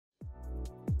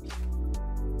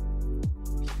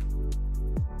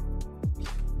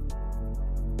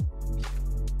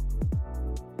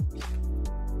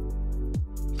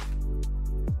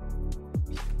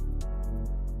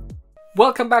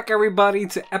Welcome back, everybody,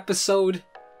 to episode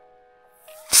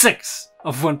 6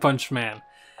 of One Punch Man.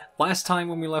 Last time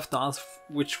when we left off,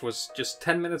 which was just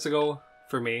 10 minutes ago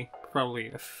for me,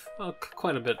 probably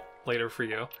quite a bit later for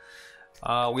you,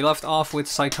 we left off with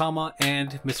Saitama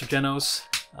and Mr. Genos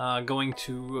going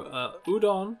to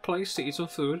Udon place to eat some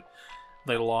food.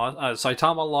 They lost.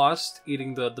 Saitama lost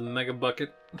eating the mega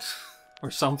bucket or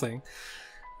something.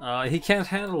 He can't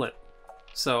handle it.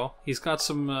 So he's got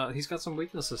some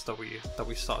weaknesses that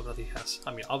we saw that he has.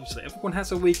 I mean, obviously everyone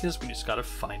has a weakness, we just gotta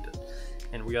find it.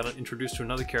 And we got introduced to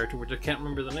another character, which I can't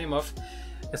remember the name of.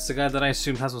 It's the guy that I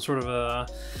assume has some sort of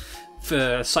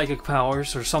psychic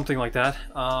powers or something like that.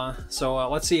 So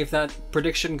let's see if that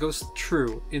prediction goes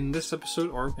true in this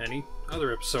episode or any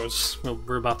other episodes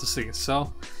we're about to see.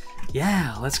 So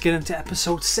yeah, let's get into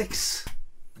episode 6.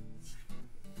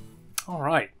 All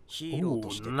right. Ooh,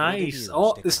 nice.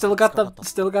 Oh, it's still got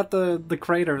the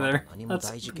crater there.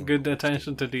 That's good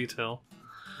attention to detail.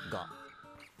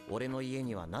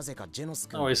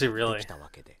 Oh, is he really?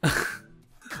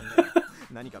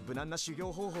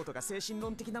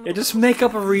 Yeah, just make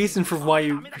up a reason for why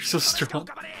you're so strong.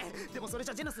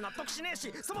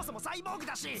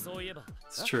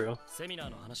 It's true.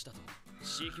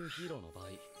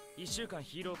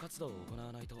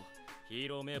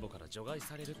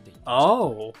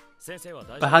 Oh,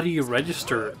 but how do you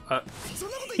register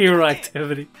hero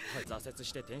activity?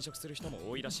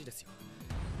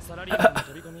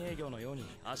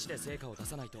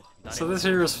 So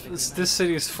this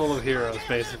city is full of heroes,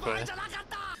 basically.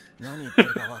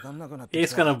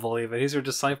 He's gonna believe it. He's your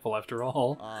disciple after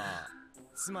all.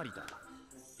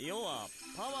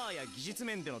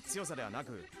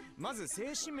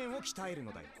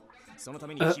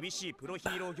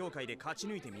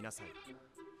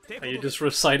 Are you just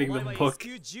reciting the book?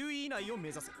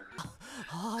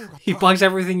 He bugs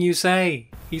everything you say.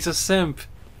 He's a simp.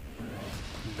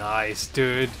 Nice,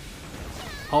 dude.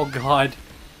 Oh god.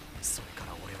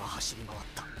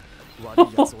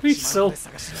 Oh, he's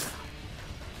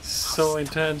so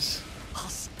intense.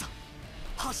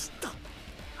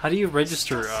 How do you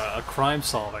register a crime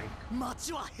solving?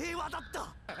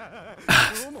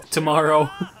 Tomorrow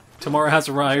has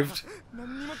arrived.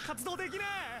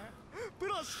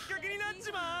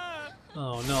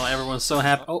 Oh no, everyone's so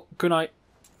happy. Oh, good night.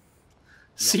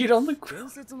 See it on the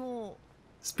ground.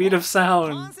 Speed of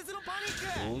sound.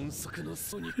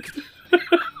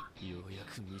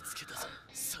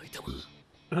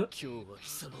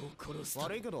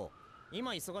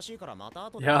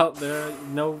 Yeah, there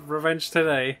no revenge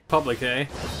today. Public, eh?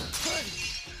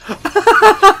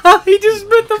 He just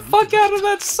bit the fuck out of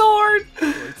that sword!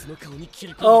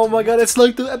 Oh my god, it's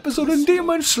like the episode in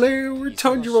Demon Slayer where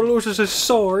Tanjiro loses his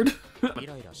sword.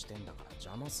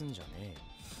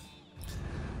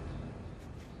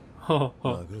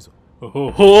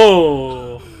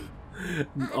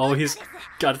 Oh, he's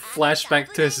got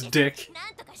flashback to his dick.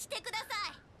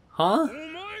 Huh?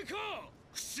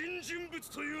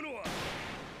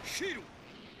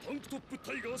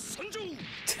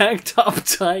 Tank Top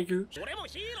Tiger.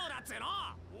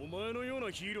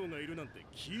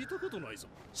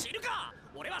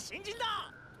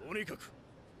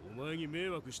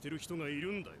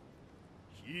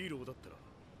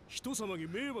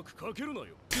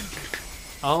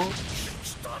 Oh.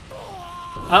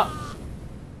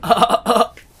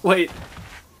 Wait.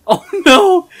 Oh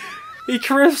no! He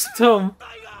crisped him.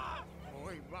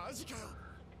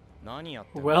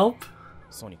 Welp.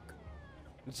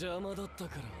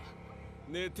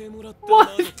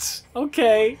 What?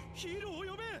 Okay.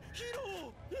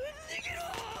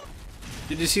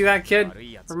 Did you see that kid?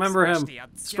 Remember him.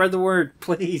 Spread the word,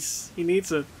 please. He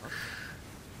needs it.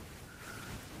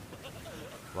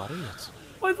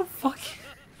 What the fuck?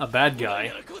 A bad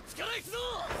guy.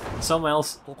 Someone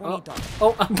else. Oh.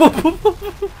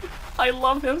 I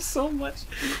love him so much.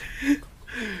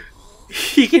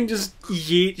 He can just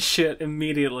yeet shit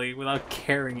immediately without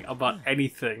caring about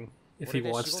anything if he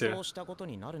wants to.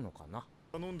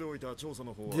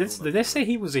 Did they say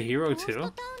he was a hero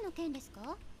too?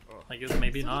 I guess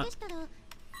maybe not.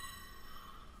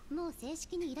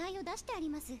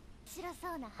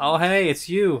 Oh hey, it's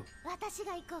you!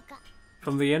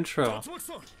 From the intro.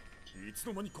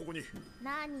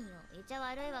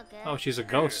 Oh, she's a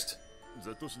ghost.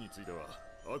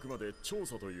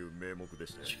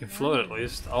 She can float at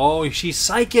least. Oh, she's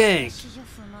psychic!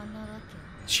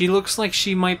 She looks like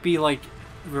she might be like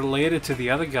related to the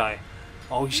other guy.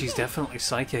 Oh, she's definitely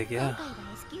psychic, yeah.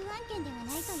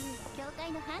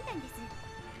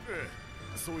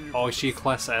 Oh, is she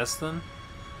class S then?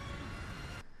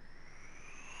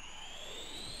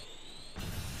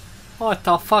 What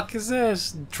the fuck is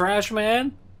this? Trash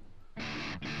man?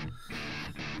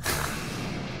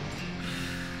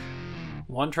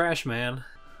 One trash man.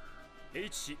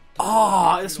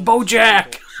 Oh, it's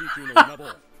Bojack!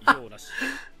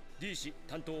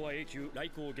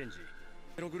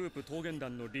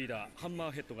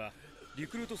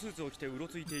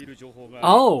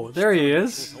 Oh, there he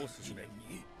is.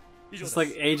 It's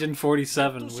like Agent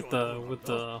 47 with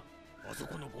the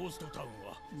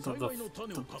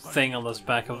thing on the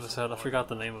back of his head. I forgot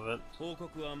the name of it.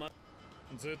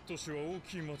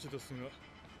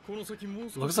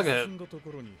 Looks like a... I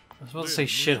was about to say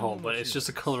shithole, but it's just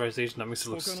a colorization that makes it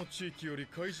look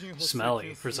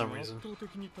smelly for some reason.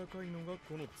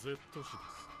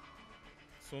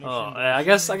 Oh, I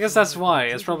guess that's why.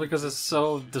 It's probably because it's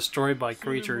so destroyed by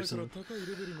creatures and...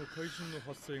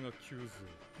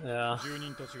 Yeah.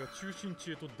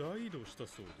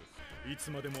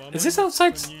 Is this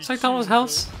outside Saitama's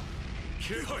house?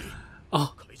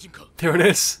 Oh, there it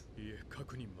is.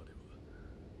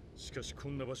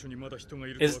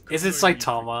 Is it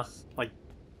Saitama? Like,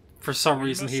 for some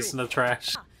reason he's in the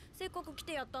trash.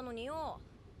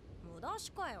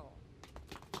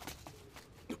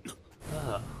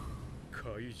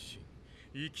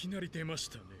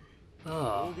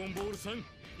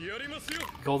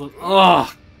 Golden.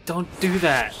 Oh, don't do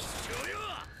that.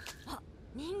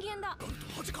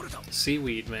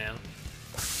 Seaweed man.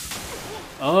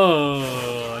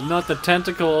 Oh, not the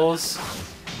tentacles.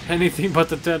 Anything but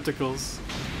the tentacles.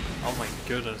 Oh my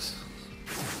goodness.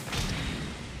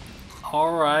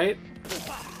 Alright.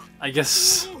 I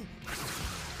guess.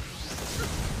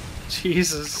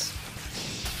 Jesus.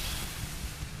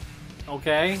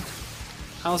 Okay.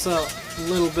 How's a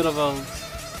little bit of a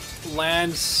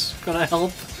lance gonna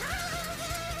help?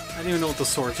 I don't even know what the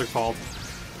swords are called.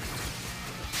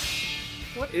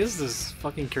 What is this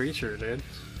fucking creature, dude?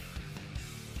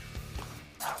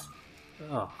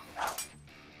 Oh.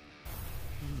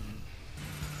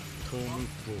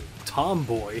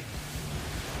 Tomboy.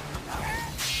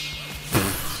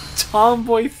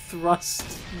 Tomboy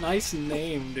Thrust. Nice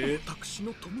name, dude.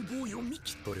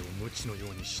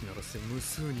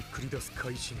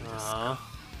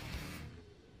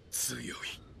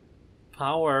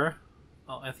 Power.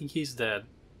 Oh, I think he's dead.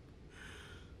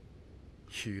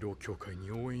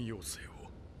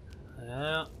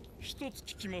 Yeah.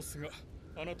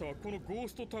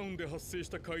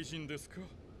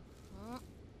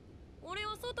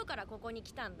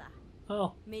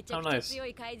 Oh, how nice.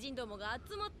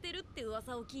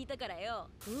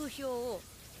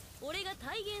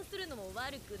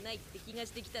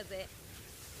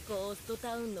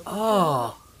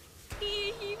 Oh.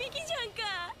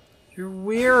 You're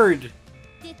weird.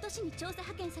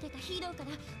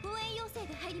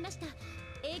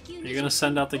 You're gonna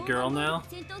send out the girl now?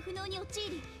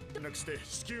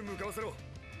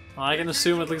 I can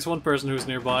assume at least one person who's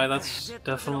nearby. That's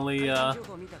definitely,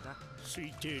 definitely,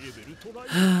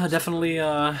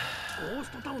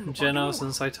 Genos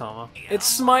and Saitama. It's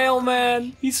Smile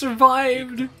Man! He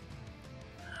survived!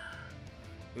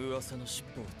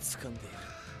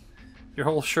 Your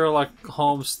whole Sherlock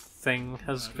Holmes thing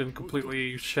has been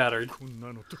completely shattered.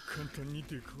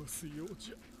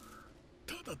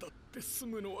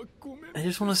 I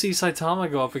just want to see Saitama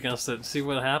go up against it and see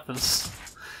what happens.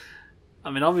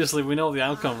 I mean, obviously we know the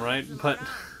outcome, right? But...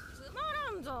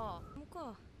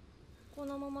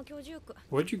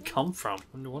 where'd you come from?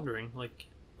 I'm wondering. Like...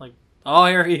 Oh,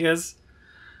 here he is!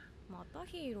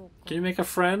 Can you make a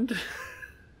friend?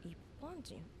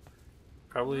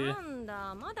 Probably...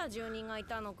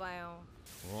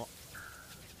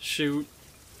 Shoot.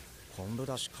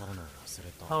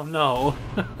 Oh no.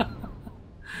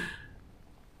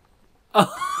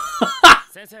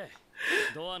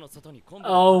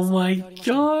 Oh my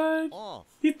god!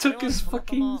 He took his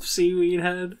fucking seaweed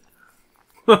head.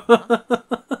 We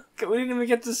didn't even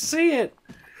get to see it!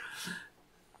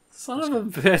 Son of a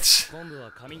bitch.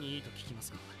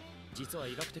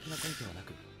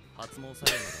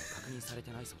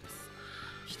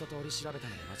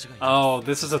 Oh,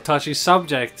 this is a touchy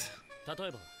subject.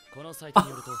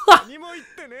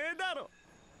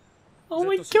 Oh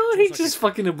my god, he just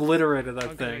fucking obliterated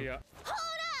that thing.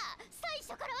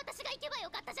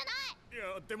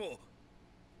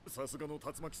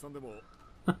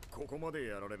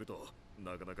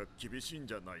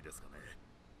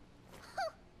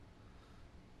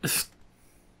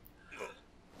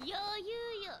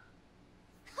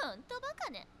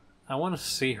 I want to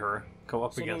see her go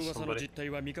up against somebody.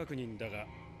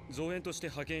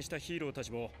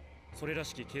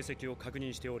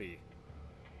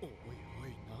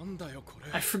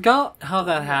 I forgot how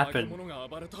that happened.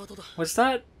 Was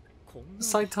that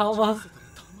Saitama?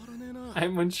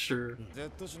 I'm unsure.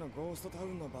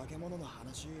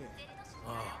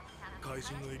 怪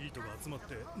人のエリートが集まっ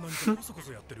て何かこそこ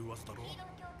そやってる噂だろ。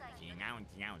違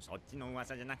う、そっちの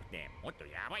噂じゃなくて、もっと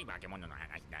やばい化け物の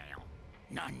話だよ。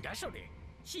なんだそれ。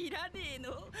知らねえ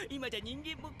の。今じゃ人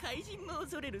間も怪人も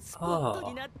恐れるスポット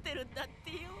になってるんだっ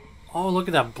てよ。Oh, look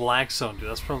at that black zone, dude.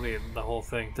 That's probably the whole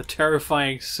thing. The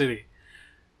terrifying city.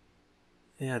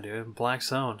 Yeah, dude. Black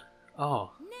zone.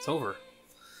 Oh, it's over.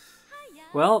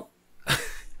 Well,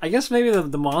 I guess maybe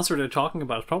the monster they're talking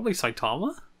about is probably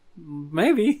Saitama?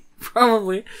 Maybe.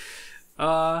 Probably.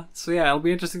 So yeah, it'll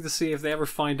be interesting to see if they ever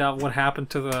find out what happened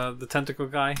to the tentacle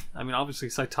guy. I mean, obviously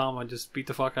Saitama just beat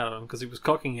the fuck out of him because he was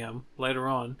cooking him later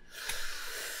on.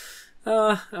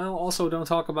 Also don't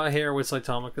talk about hair with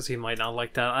Saitama because he might not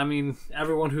like that. I mean,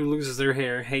 everyone who loses their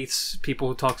hair hates people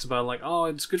who talks about like, oh,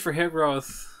 it's good for hair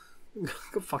growth.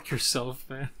 Go fuck yourself,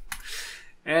 man.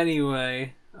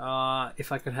 Anyway,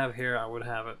 if I could have hair, I would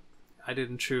have it. I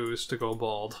didn't choose to go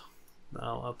bald.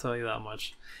 I'll tell you that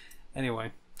much.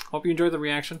 Anyway, hope you enjoyed the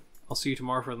reaction. I'll see you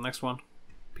tomorrow for the next one.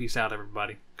 Peace out,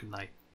 everybody. Good night.